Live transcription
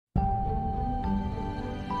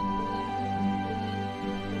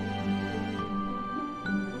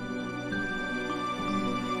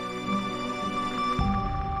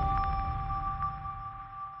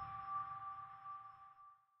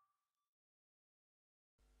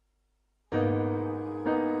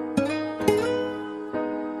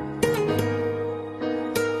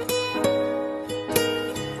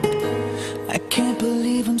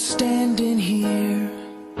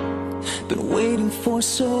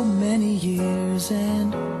so many years,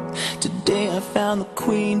 and today I found the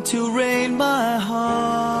queen to reign my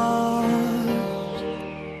heart.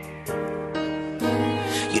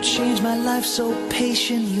 You changed my life so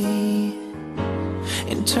patiently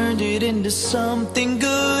and turned it into something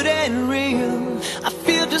good and real. I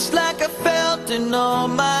feel just like I felt in all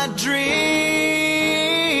my dreams.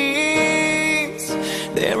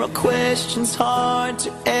 There are questions hard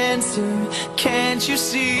to answer, can't you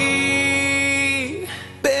see?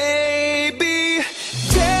 Baby,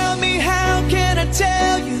 tell me, how can I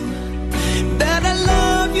tell you that I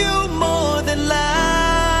love you more than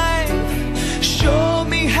life? Show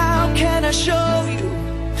me, how can I show you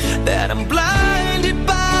that I'm blinded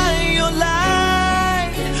by your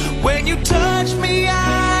light? When you touch me,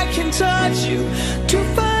 I can touch you to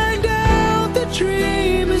find out the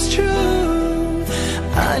dream is true.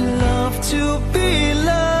 I love to be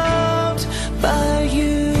loved by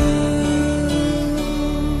you.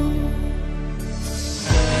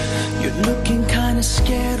 You're looking kinda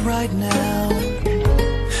scared right now.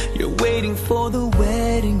 You're waiting for the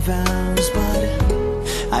wedding vows, but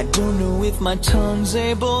I don't know if my tongue's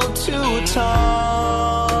able to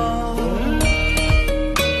talk.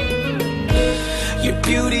 Your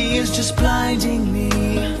beauty is just blinding me,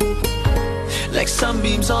 like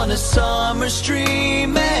sunbeams on a summer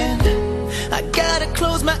stream, and I gotta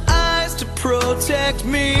close my eyes to protect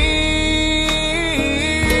me.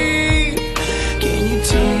 Can you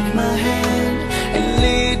take my hand and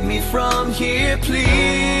lead me from here, please?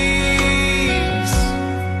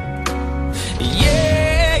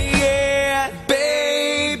 Yeah, yeah,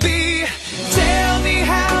 baby, tell me,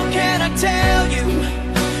 how can I tell you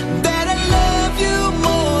that I love you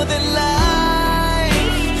more than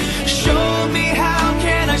life? Show me, how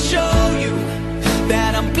can I show you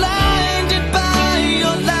that I'm blinded by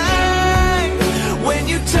your light? When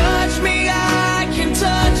you touch me, I can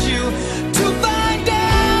touch you to find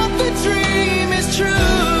out the dream is true.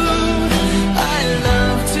 I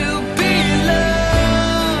love to be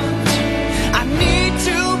loved, I need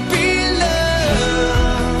to be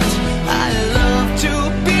loved. I love to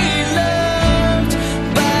be loved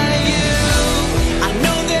by you. I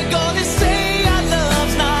know they're gonna say our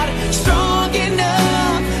love's not strong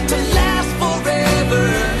enough to last forever,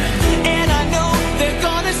 and I know they're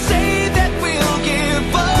gonna say that we'll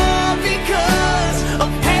give up because of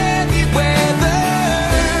heavy weather.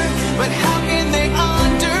 But how can they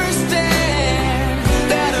understand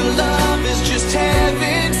that our love is just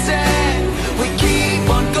heaven sent? We keep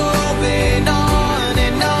on going on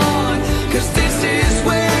and on, 'cause this is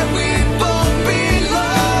where we both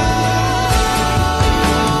belong.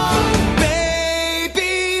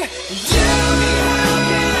 Baby, tell me, how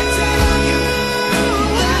can I tell you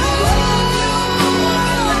that I love you more than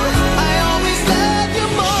life? I always love you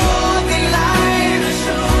more than life.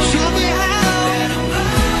 Show me how that I'm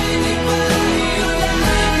blinded by your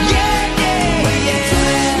light. Yeah, yeah, when you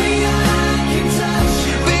touch me, I can touch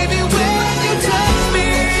you. Baby, when you touch me,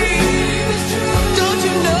 don't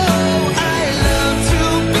you know I love to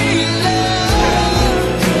be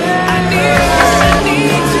loved? I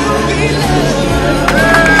need to be loved,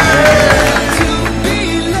 to be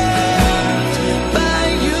loved by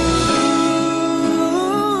you.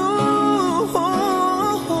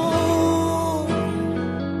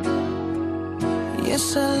 Yes,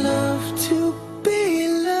 I love to